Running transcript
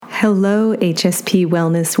Hello, HSP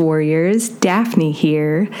Wellness Warriors. Daphne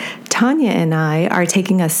here. Tanya and I are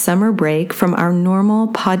taking a summer break from our normal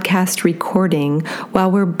podcast recording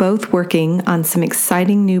while we're both working on some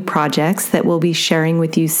exciting new projects that we'll be sharing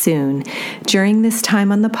with you soon. During this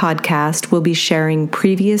time on the podcast, we'll be sharing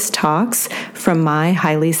previous talks from my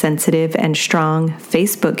highly sensitive and strong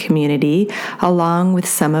Facebook community, along with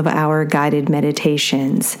some of our guided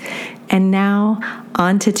meditations. And now,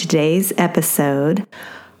 on to today's episode.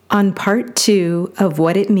 On part 2 of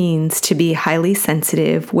What It Means to Be Highly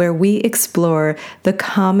Sensitive, where we explore the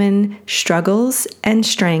common struggles and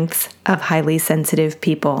strengths of highly sensitive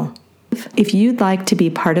people. If you'd like to be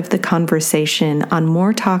part of the conversation on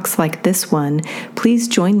more talks like this one, please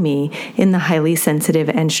join me in the Highly Sensitive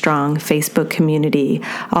and Strong Facebook community.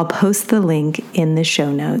 I'll post the link in the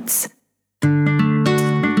show notes.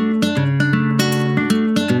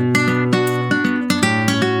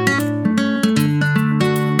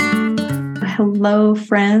 Hello,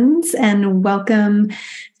 friends, and welcome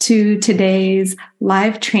to today's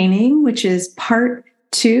live training, which is part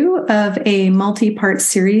 2 of a multi-part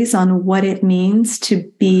series on what it means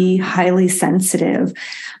to be highly sensitive,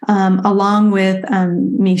 along with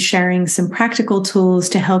me sharing some practical tools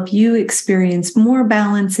to help you experience more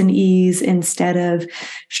balance and ease instead of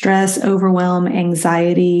stress, overwhelm,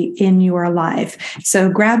 anxiety in your life. So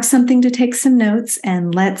grab something to take some notes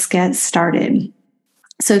and let's get started.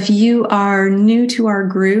 So if you are new to our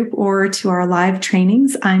group or to our live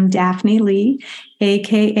trainings, I'm Daphne Lee,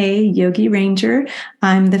 aka Yogi Ranger.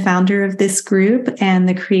 I'm the founder of this group and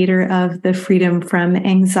the creator of the Freedom from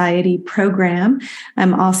Anxiety program.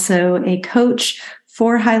 I'm also a coach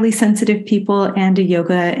for highly sensitive people and a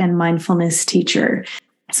yoga and mindfulness teacher.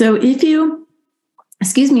 So if you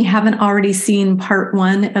haven't already seen part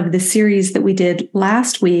 1 of the series that we did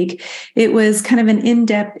last week, it was kind of an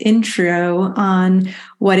in-depth intro on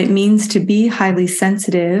what it means to be highly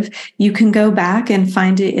sensitive. You can go back and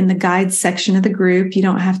find it in the guides section of the group. You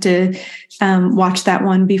don't have to watch that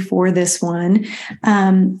one before this one.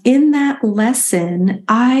 In that lesson,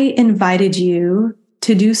 I invited you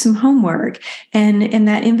to do some homework. And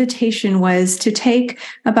that invitation was to take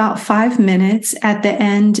about 5 minutes at the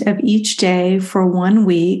end of each day for 1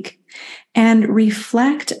 week and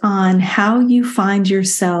reflect on how you find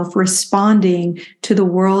yourself responding to the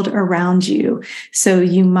world around you. So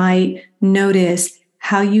you might notice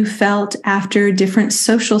how you felt after different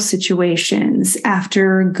social situations,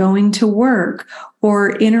 after going to work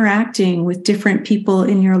or interacting with different people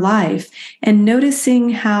in your life, and noticing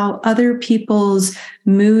how other people's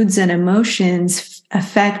moods and emotions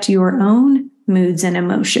affect your own moods and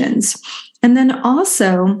emotions. And then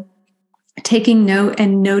also taking note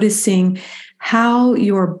and noticing how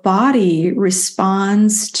your body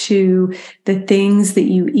responds to the things that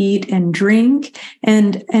you eat and drink,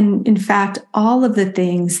 and in fact, all of the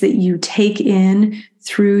things that you take in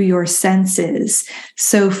through your senses.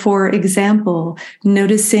 So for example,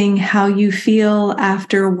 noticing how you feel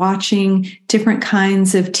after watching different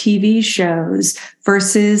kinds of TV shows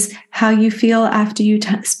versus how you feel after you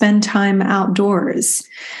spend time outdoors.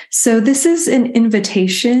 So this is an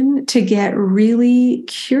invitation to get really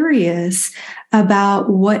curious about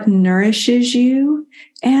what nourishes you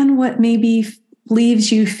and what maybe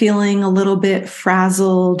leaves you feeling a little bit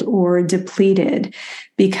frazzled or depleted,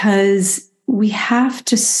 because we have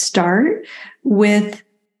to start with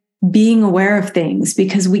being aware of things,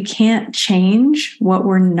 because we can't change what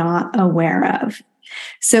we're not aware of.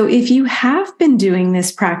 So if you have been doing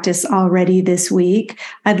this practice already this week,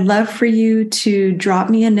 I'd love for you to drop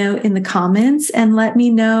me a note in the comments and let me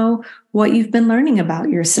know what you've been learning about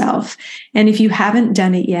yourself. And if you haven't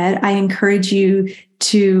done it yet, I encourage you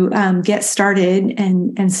to get started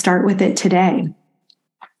and start with it today.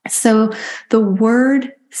 So the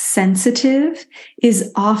word sensitive is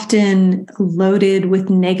often loaded with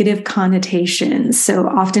negative connotations. So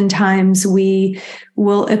oftentimes we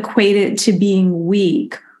will equate it to being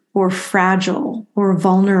weak or fragile or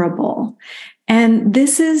vulnerable. And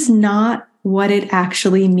this is not what it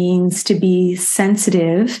actually means to be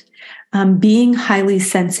sensitive. Being highly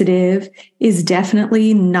sensitive is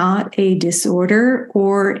definitely not a disorder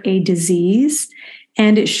or a disease,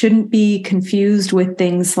 and it shouldn't be confused with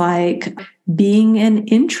things like being an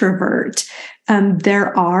introvert.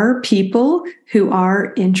 There are people who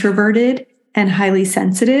are introverted and highly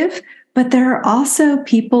sensitive, but there are also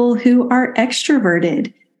people who are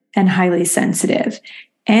extroverted and highly sensitive.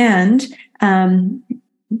 And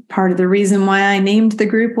part of the reason why I named the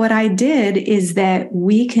group what I did is that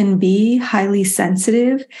we can be highly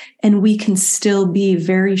sensitive and we can still be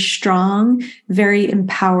very strong, very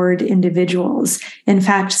empowered individuals. In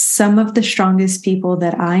fact, some of the strongest people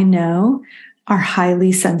that I know are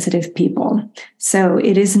highly sensitive people. So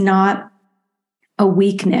it is not a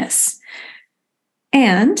weakness.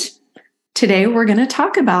 And today we're going to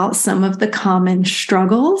talk about some of the common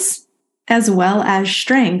struggles as well as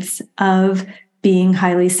strengths of being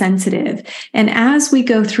highly sensitive. And as we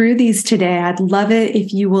go through these today, I'd love it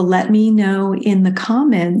if you will let me know in the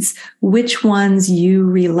comments which ones you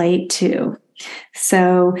relate to.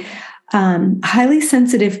 So, highly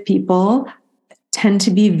sensitive people tend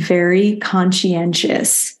to be very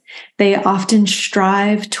conscientious. They often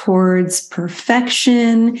strive towards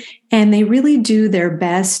perfection, and they really do their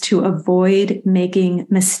best to avoid making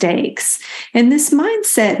mistakes. And this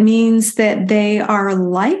mindset means that they are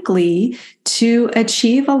likely to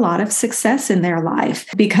achieve a lot of success in their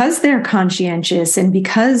life because they're conscientious and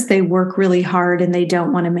because they work really hard and they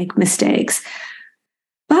don't want to make mistakes.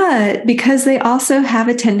 But because they also have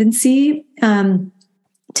a tendency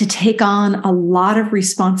to take on a lot of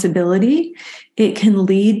responsibility, it can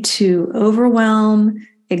lead to overwhelm,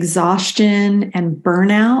 exhaustion, and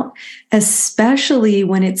burnout, especially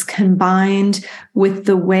when it's combined with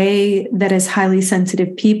the way that as highly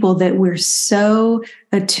sensitive people that we're so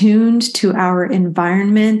attuned to our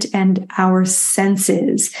environment and our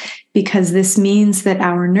senses, because this means that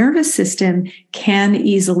our nervous system can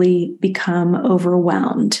easily become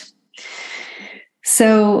overwhelmed.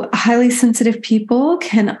 So highly sensitive people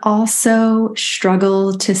can also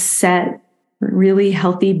struggle to set really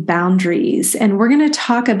healthy boundaries. And we're going to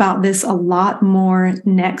talk about this a lot more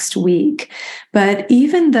next week. But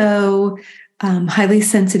even though highly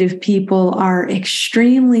sensitive people are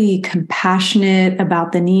extremely compassionate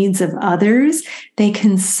about the needs of others, they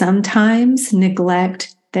can sometimes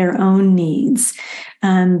neglect their own needs.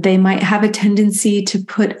 They might have a tendency to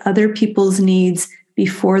put other people's needs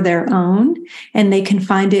before their own, and they can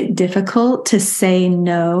find it difficult to say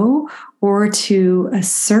no or to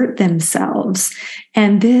assert themselves.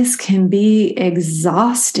 And this can be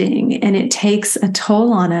exhausting, and it takes a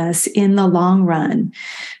toll on us in the long run.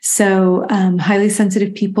 So highly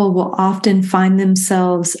sensitive people will often find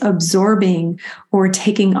themselves absorbing or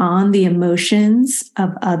taking on the emotions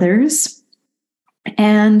of others.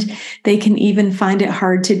 And they can even find it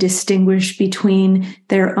hard to distinguish between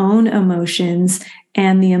their own emotions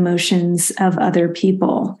and the emotions of other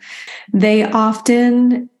people. They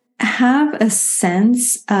often have a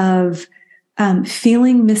sense of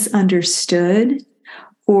feeling misunderstood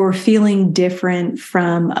or feeling different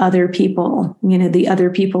from other people, the other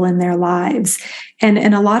people in their lives. And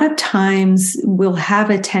a lot of times we'll have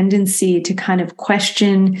a tendency to kind of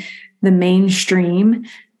question the mainstream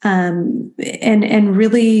and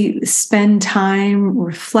really spend time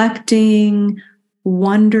reflecting,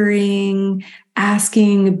 wondering,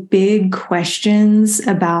 asking big questions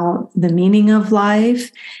about the meaning of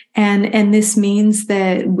life. And this means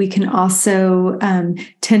that we can also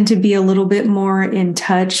tend to be a little bit more in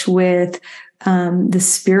touch with the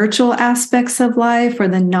spiritual aspects of life or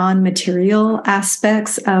the non-material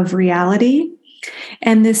aspects of reality.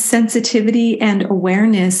 And this sensitivity and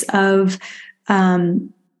awareness of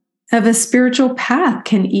a spiritual path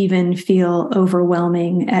can even feel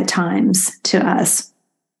overwhelming at times to us.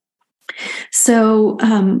 So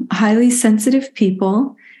highly sensitive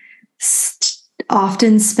people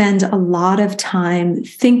often spend a lot of time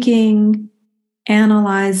thinking,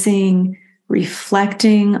 analyzing,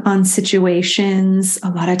 reflecting on situations. A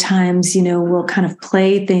lot of times, we'll kind of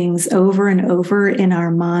play things over and over in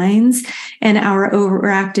our minds, and our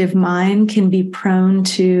overactive mind can be prone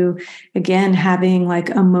to, again, having like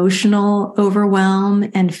emotional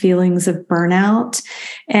overwhelm and feelings of burnout.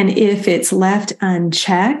 And if it's left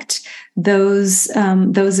unchecked, those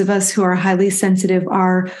of us who are highly sensitive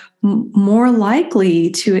are more likely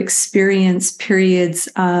to experience periods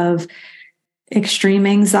of extreme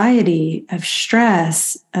anxiety, of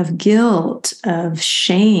stress, of guilt, of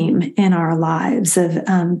shame in our lives,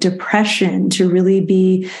 of depression, to really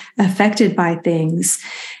be affected by things.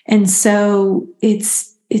 And so it's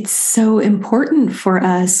so important for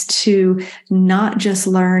us to not just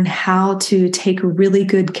learn how to take really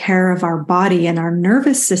good care of our body and our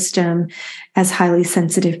nervous system as highly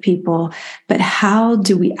sensitive people, but how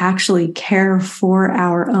do we actually care for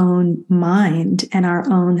our own mind and our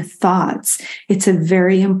own thoughts? It's a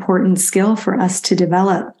very important skill for us to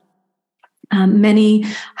develop. Many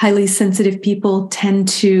highly sensitive people tend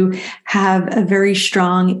to have a very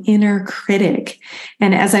strong inner critic.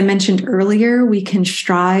 And as I mentioned earlier, we can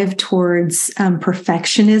strive towards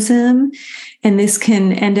perfectionism. And this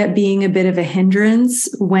can end up being a bit of a hindrance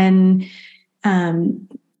when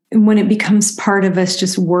it becomes part of us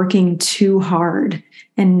just working too hard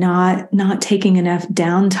and not taking enough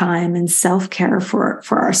downtime and self-care for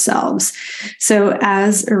ourselves. So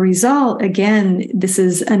as a result, again, this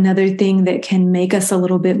is another thing that can make us a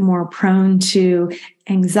little bit more prone to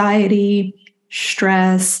anxiety,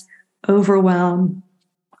 stress, overwhelm,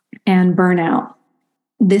 and burnout.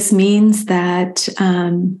 This means that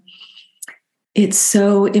it's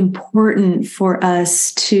so important for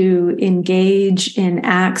us to engage in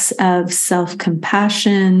acts of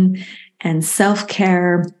self-compassion and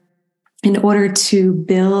self-care in order to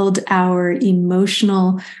build our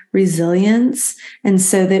emotional resilience, and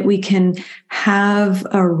so that we can have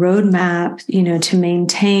a roadmap, to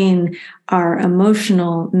maintain our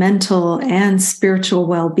emotional, mental, and spiritual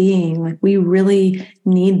well-being. Like, we really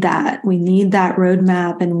need that. We need that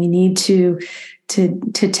roadmap, and we need to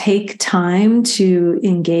take time to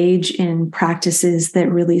engage in practices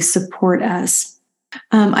that really support us.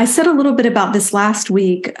 I said a little bit about this last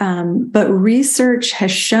week, but research has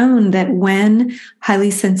shown that when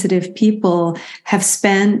highly sensitive people have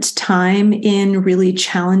spent time in really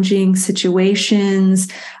challenging situations,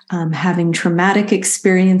 having traumatic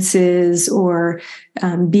experiences, or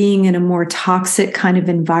being in a more toxic kind of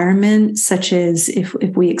environment, such as if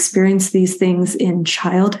we experience these things in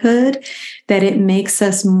childhood, that it makes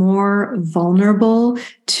us more vulnerable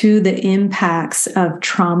to the impacts of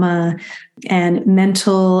trauma and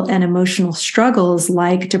mental and emotional struggles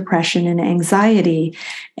like depression and anxiety.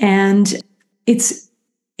 And it's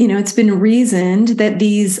been reasoned that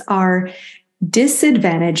these are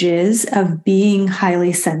disadvantages of being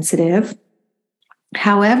highly sensitive.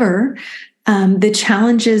 However, the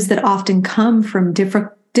challenges that often come from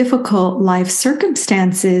difficult life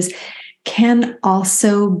circumstances can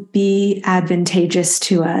also be advantageous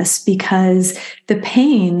to us, because the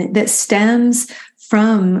pain that stems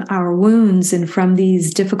from our wounds and from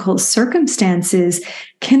these difficult circumstances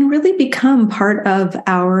can really become part of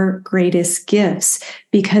our greatest gifts,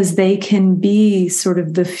 because they can be sort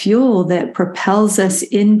of the fuel that propels us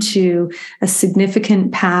into a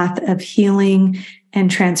significant path of healing and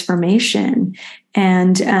transformation.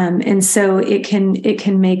 And so it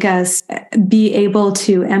can make us be able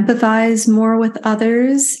to empathize more with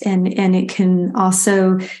others, and it can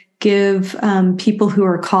also give people who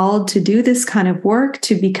are called to do this kind of work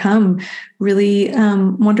to become really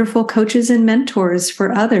wonderful coaches and mentors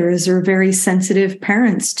for others, or very sensitive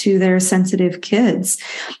parents to their sensitive kids.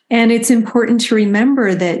 And it's important to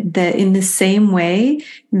remember that in the same way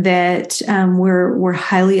that we're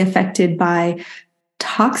highly affected by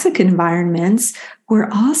toxic environments, we're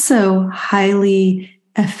also highly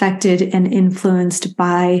affected and influenced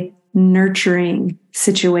by nurturing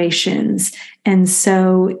situations. And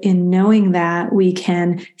so in knowing that, we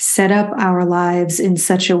can set up our lives in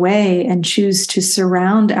such a way and choose to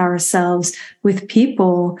surround ourselves with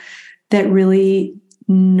people that really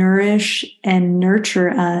nourish and nurture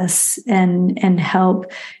us and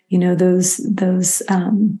help,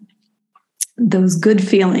 those good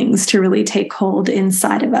feelings to really take hold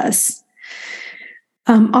inside of us.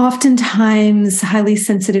 Oftentimes, highly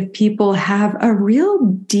sensitive people have a real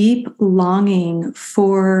deep longing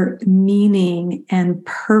for meaning and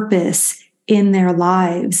purpose in their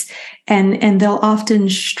lives. And they'll often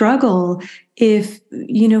struggle if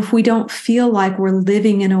we don't feel like we're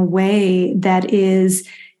living in a way that is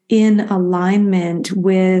in alignment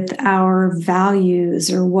with our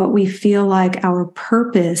values or what we feel like our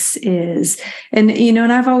purpose is. And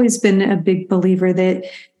I've always been a big believer that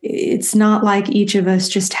it's not like each of us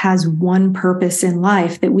just has one purpose in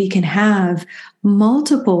life, that we can have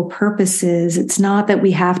multiple purposes. It's not that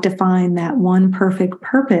we have to find that one perfect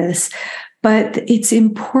purpose, but it's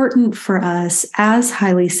important for us as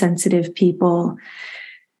highly sensitive people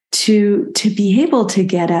to be able to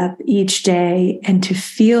get up each day and to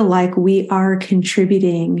feel like we are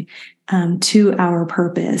contributing to our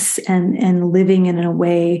purpose and living in a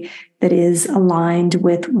way that is aligned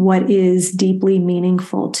with what is deeply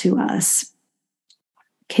meaningful to us.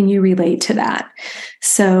 Can you relate to that?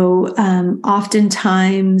 So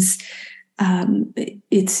oftentimes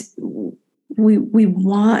we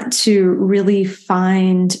want to really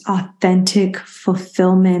find authentic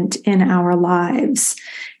fulfillment in our lives.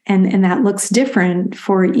 And that looks different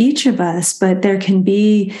for each of us, but there can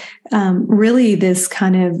be really this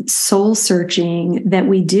kind of soul searching that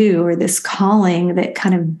we do, or this calling that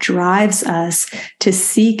kind of drives us to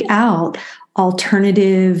seek out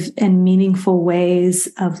alternative and meaningful ways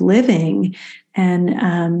of living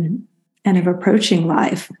and of approaching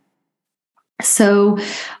life. So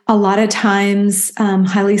a lot of times,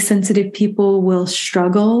 highly sensitive people will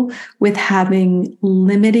struggle with having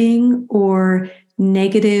limiting or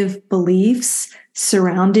negative beliefs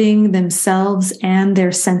surrounding themselves and their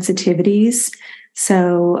sensitivities.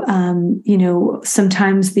 So,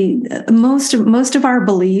 sometimes most of our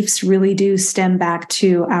beliefs really do stem back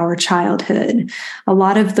to our childhood. A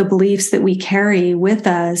lot of the beliefs that we carry with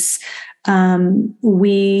us,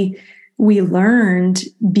 we learned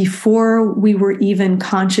before we were even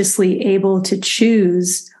consciously able to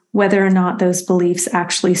choose whether or not those beliefs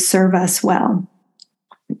actually serve us well.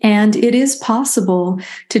 And it is possible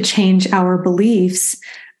to change our beliefs.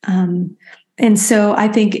 And so I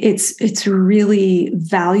think it's really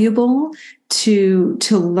valuable to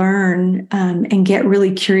learn and get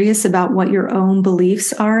really curious about what your own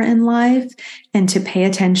beliefs are in life, and to pay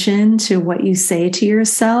attention to what you say to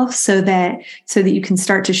yourself so that you can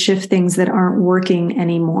start to shift things that aren't working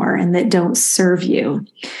anymore and that don't serve you.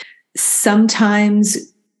 Sometimes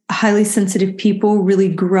highly sensitive people really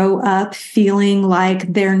grow up feeling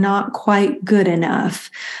like they're not quite good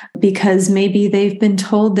enough because maybe they've been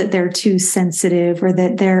told that they're too sensitive, or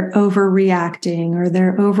that they're overreacting, or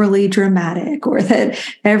they're overly dramatic, or that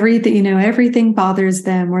everything bothers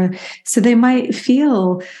them, or so they might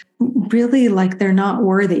feel really like they're not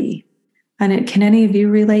worthy. And can any of you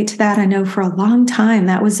relate to that? I know for a long time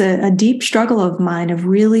that was a deep struggle of mine, of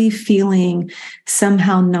really feeling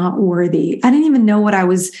somehow not worthy. I didn't even know what I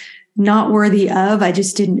was not worthy of. I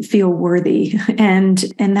just didn't feel worthy. And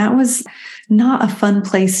that was not a fun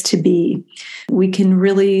place to be. We can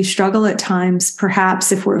really struggle at times,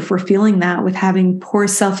 perhaps if we're feeling that, with having poor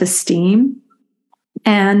self-esteem.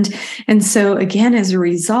 And so again, as a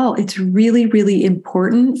result, it's really, really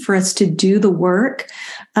important for us to do the work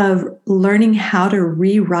of learning how to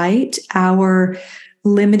rewrite our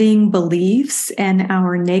limiting beliefs and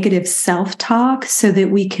our negative self-talk so that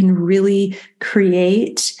we can really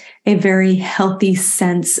create a very healthy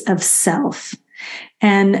sense of self.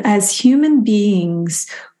 And as human beings,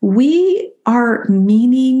 we are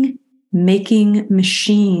meaning-making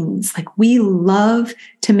machines. Like, we love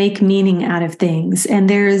to make meaning out of things. And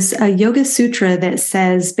there's a yoga sutra that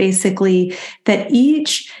says basically that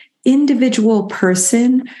each individual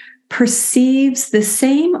person perceives the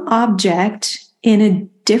same object in a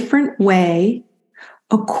different way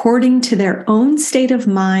according to their own state of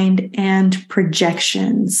mind and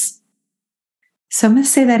projections. So I'm going to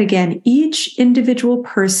say that again. Each individual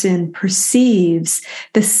person perceives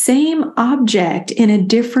the same object in a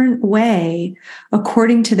different way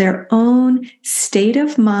according to their own state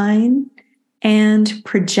of mind and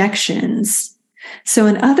projections. So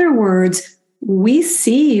in other words, we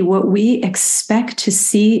see what we expect to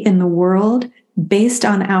see in the world based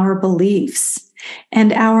on our beliefs.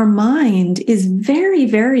 And our mind is very,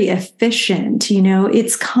 very efficient.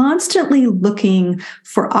 It's constantly looking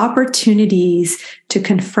for opportunities to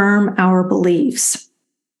confirm our beliefs.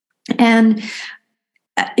 And,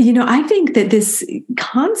 I think that this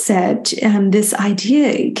concept and this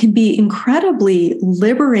idea can be incredibly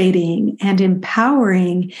liberating and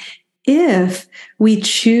empowering if we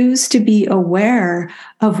choose to be aware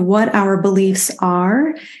of what our beliefs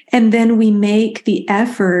are, and then we make the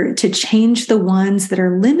effort to change the ones that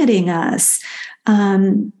are limiting us.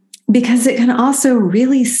 Because it can also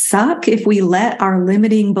really suck if we let our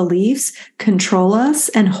limiting beliefs control us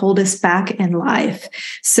and hold us back in life.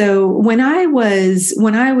 So when I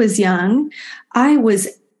was young, I was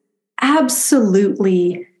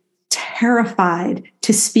absolutely terrified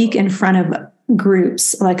to speak in front of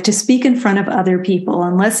groups, like to speak in front of other people,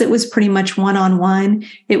 unless it was pretty much one-on-one.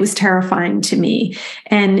 It was terrifying to me.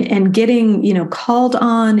 And getting, called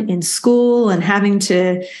on in school and having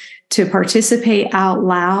to participate out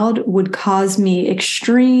loud would cause me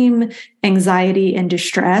extreme anxiety and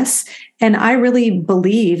distress. And I really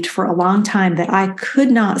believed for a long time that I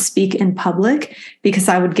could not speak in public because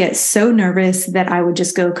I would get so nervous that I would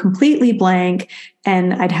just go completely blank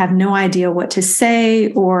and I'd have no idea what to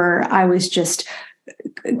say, or I was just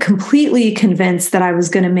completely convinced that I was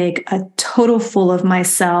going to make a total fool of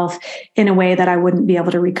myself in a way that I wouldn't be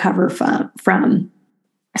able to recover from.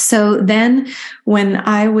 So then when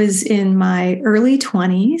I was in my early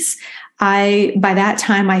 20s, by that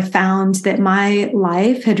time, I found that my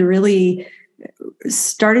life had really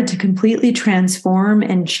started to completely transform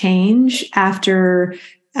and change after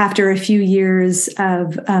after a few years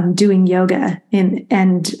of doing yoga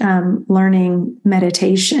and learning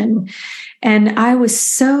meditation. And I was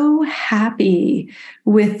so happy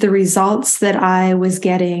with the results that I was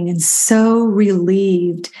getting and so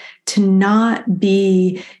relieved to not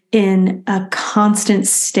be in a constant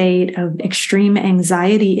state of extreme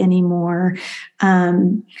anxiety anymore,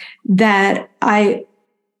 that I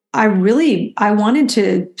wanted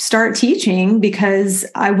to start teaching because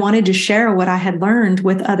I wanted to share what I had learned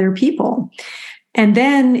with other people. And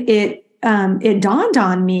then it dawned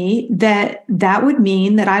on me that that would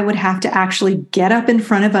mean that I would have to actually get up in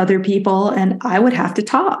front of other people and I would have to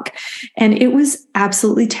talk. And it was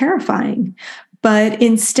absolutely terrifying. But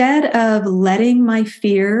instead of letting my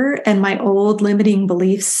fear and my old limiting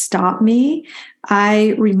beliefs stop me,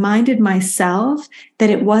 I reminded myself that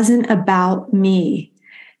it wasn't about me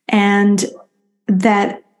and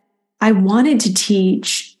that I wanted to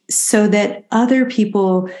teach so that other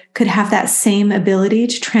people could have that same ability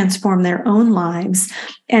to transform their own lives.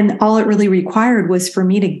 And all it really required was for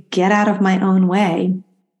me to get out of my own way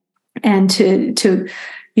and to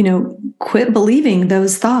quit believing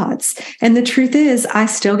those thoughts. And the truth is, I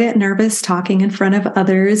still get nervous talking in front of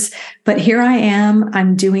others, but here I am,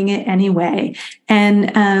 I'm doing it anyway.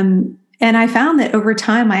 And I found that over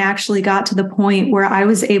time, I actually got to the point where I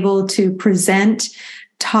was able to present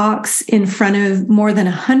talks in front of more than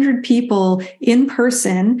 100 people in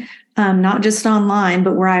person, not just online,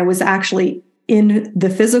 but where I was actually in the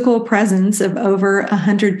physical presence of over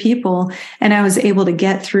 100 people. And I was able to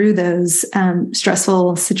get through those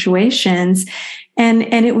stressful situations. And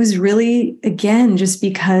it was really, again, just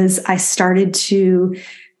because I started to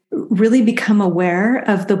really become aware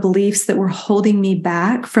of the beliefs that were holding me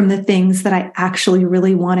back from the things that I actually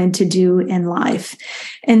really wanted to do in life.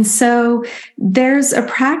 And so there's a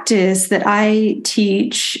practice that I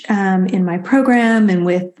teach in my program and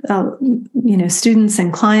with students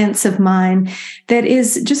and clients of mine that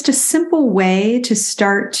is just a simple way to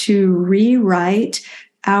start to rewrite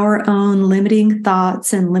our own limiting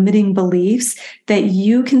thoughts and limiting beliefs that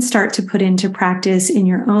you can start to put into practice in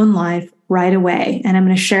your own life right away. And I'm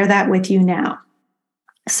going to share that with you now.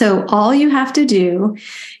 So all you have to do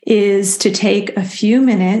is to take a few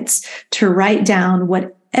minutes to write down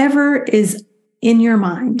whatever is in your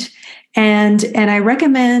mind. And I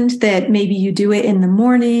recommend that maybe you do it in the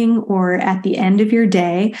morning or at the end of your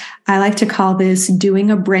day. I like to call this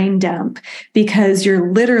doing a brain dump because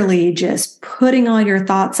you're literally just putting all your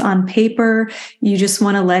thoughts on paper. You just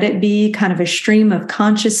want to let it be kind of a stream of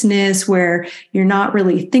consciousness where you're not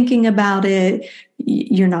really thinking about it.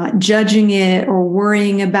 You're not judging it or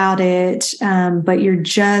worrying about it, but you're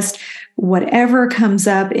just whatever comes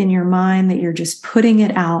up in your mind that you're just putting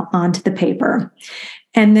it out onto the paper.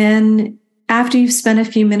 And then after you've spent a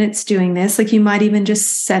few minutes doing this, like you might even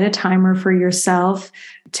just set a timer for yourself,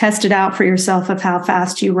 test it out for yourself of how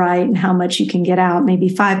fast you write and how much you can get out, maybe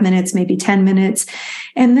 5 minutes, maybe 10 minutes.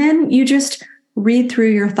 And then you just read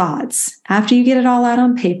through your thoughts. After you get it all out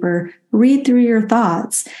on paper, read through your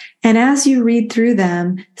thoughts. And as you read through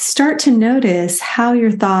them, start to notice how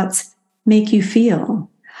your thoughts make you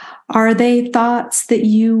feel. Are they thoughts that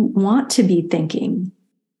you want to be thinking?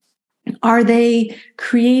 Are they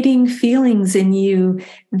creating feelings in you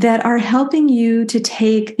that are helping you to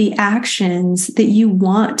take the actions that you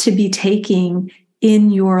want to be taking in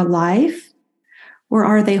your life? Or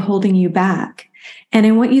are they holding you back? And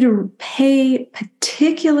I want you to pay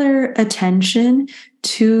particular attention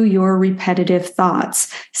to your repetitive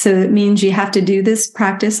thoughts. So it means you have to do this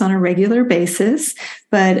practice on a regular basis,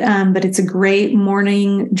 but it's a great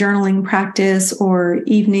morning journaling practice or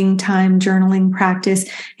evening time journaling practice.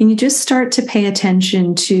 And you just start to pay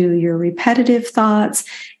attention to your repetitive thoughts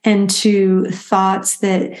and to thoughts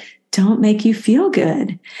that don't make you feel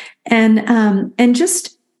good. And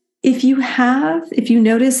just if you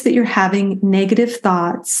notice that you're having negative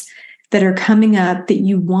thoughts that are coming up that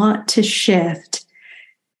you want to shift,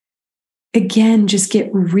 again, just get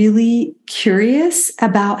really curious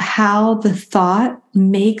about how the thought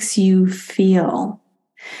makes you feel.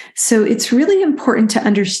 So it's really important to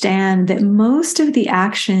understand that most of the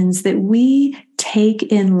actions that we take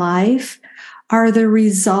in life are the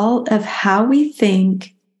result of how we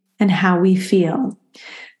think and how we feel.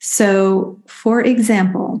 So, for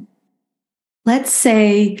example, let's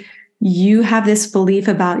say you have this belief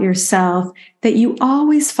about yourself that you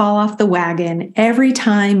always fall off the wagon every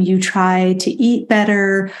time you try to eat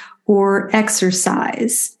better or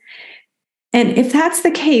exercise. And if that's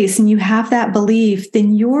the case and you have that belief,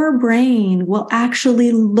 then your brain will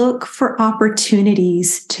actually look for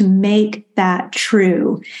opportunities to make that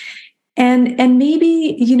true. And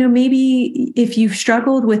maybe, maybe if you've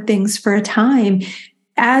struggled with things for a time,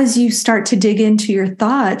 as you start to dig into your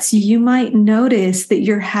thoughts, you might notice that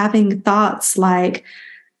you're having thoughts like,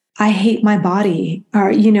 I hate my body,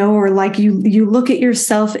 or like you look at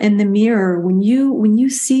yourself in the mirror. When you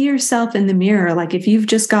see yourself in the mirror, like if you've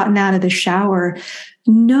just gotten out of the shower,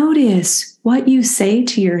 notice what you say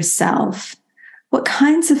to yourself. What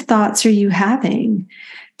kinds of thoughts are you having?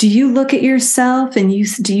 Do you look at yourself and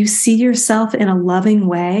do you see yourself in a loving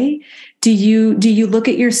way? Do you look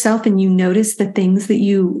at yourself and you notice the things that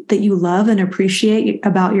you love and appreciate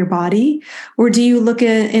about your body? Or do you look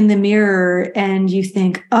in the mirror and you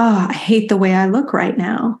think, oh, I hate the way I look right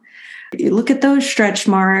now? You look at those stretch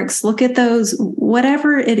marks, look at those,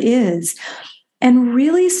 whatever it is, and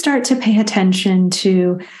really start to pay attention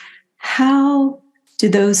to how do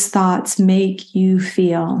those thoughts make you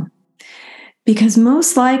feel? Because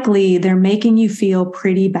most likely they're making you feel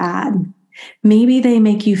pretty bad. Maybe they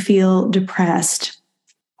make you feel depressed.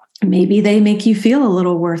 Maybe they make you feel a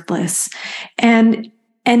little worthless. And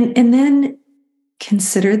then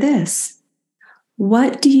consider this.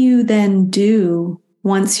 What do you then do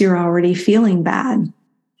once you're already feeling bad?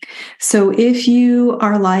 So if you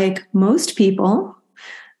are like most people,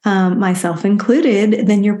 myself included,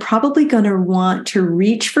 then you're probably going to want to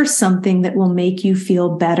reach for something that will make you feel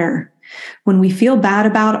better. When we feel bad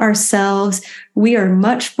about ourselves, we are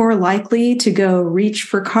much more likely to go reach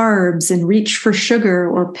for carbs and reach for sugar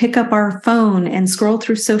or pick up our phone and scroll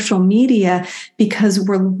through social media because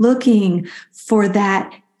we're looking for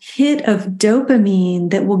that hit of dopamine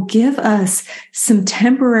that will give us some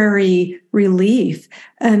temporary relief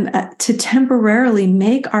and to temporarily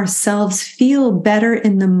make ourselves feel better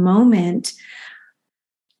in the moment.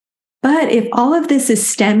 But if all of this is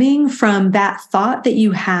stemming from that thought that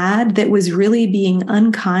you had that was really being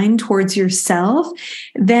unkind towards yourself,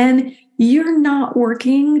 then you're not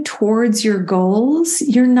working towards your goals.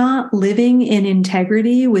 You're not living in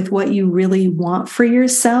integrity with what you really want for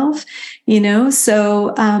yourself,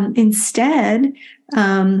 So instead,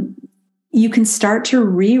 you can start to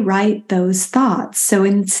rewrite those thoughts. So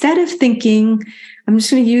instead of thinking, I'm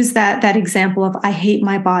just going to use that example of I hate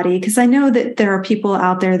my body, because I know that there are people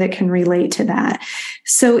out there that can relate to that.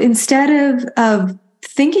 So instead of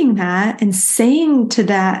thinking that and saying to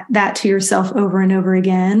that to yourself over and over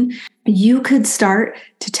again, you could start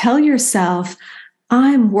to tell yourself,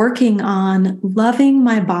 I'm working on loving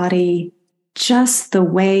my body just the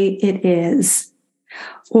way it is.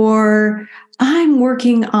 Or I'm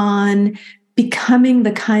working on becoming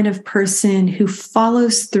the kind of person who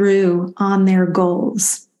follows through on their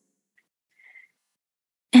goals.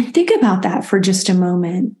 And think about that for just a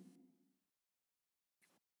moment.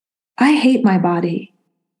 I hate my body.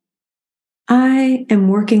 I am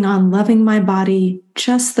working on loving my body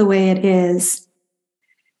just the way it is.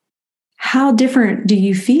 How different do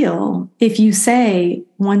you feel if you say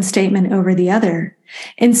one statement over the other?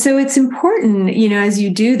 And so it's important, as you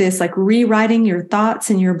do this, like rewriting your thoughts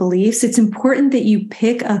and your beliefs, it's important that you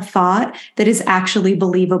pick a thought that is actually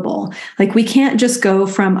believable. Like we can't just go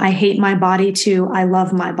from I hate my body to I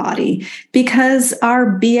love my body, because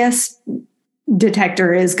our BS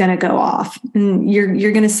detector is going to go off and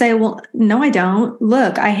you're going to say, well, no, I don't.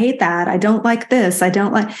 Look, I hate that. I don't like this. I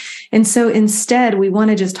don't like. And so instead we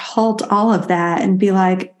want to just halt all of that and be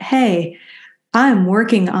like, hey, I'm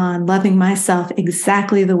working on loving myself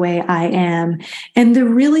exactly the way I am. And the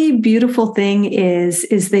really beautiful thing is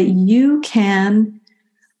that you can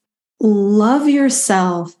love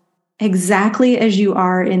yourself exactly as you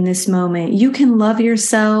are in this moment. You can love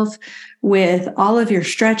yourself with all of your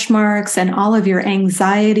stretch marks and all of your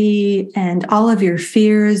anxiety and all of your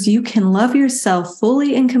fears. You can love yourself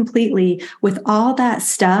fully and completely with all that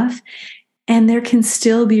stuff. And there can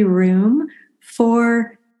still be room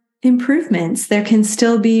for improvements. There can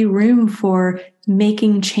still be room for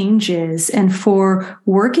making changes and for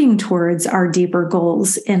working towards our deeper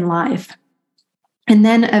goals in life. And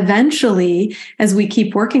then eventually, as we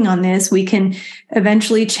keep working on this, we can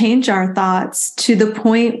eventually change our thoughts to the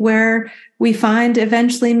point where we find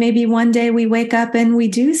eventually maybe one day we wake up and we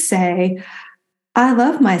do say, I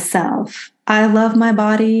love myself. I love my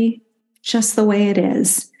body just the way it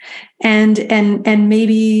is. And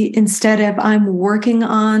maybe instead of I'm working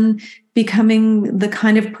on becoming the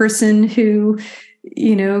kind of person who,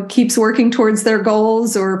 keeps working towards their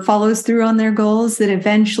goals or follows through on their goals, that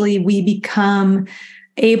eventually we become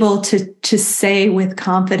able to say with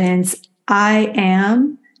confidence, I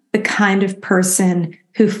am the kind of person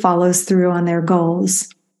who follows through on their goals.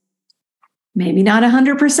 Maybe not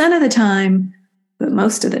 100% of the time, but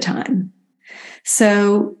most of the time.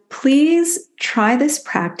 So please try this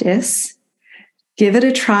practice. Give it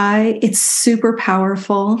a try. It's super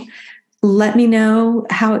powerful. Let me know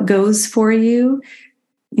how it goes for you.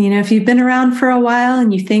 If you've been around for a while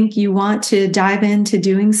and you think you want to dive into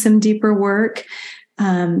doing some deeper work,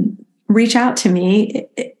 reach out to me.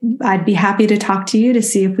 I'd be happy to talk to you to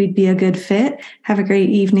see if we'd be a good fit. Have a great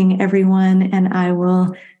evening, everyone, and I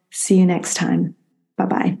will see you next time.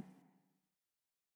 Bye-bye.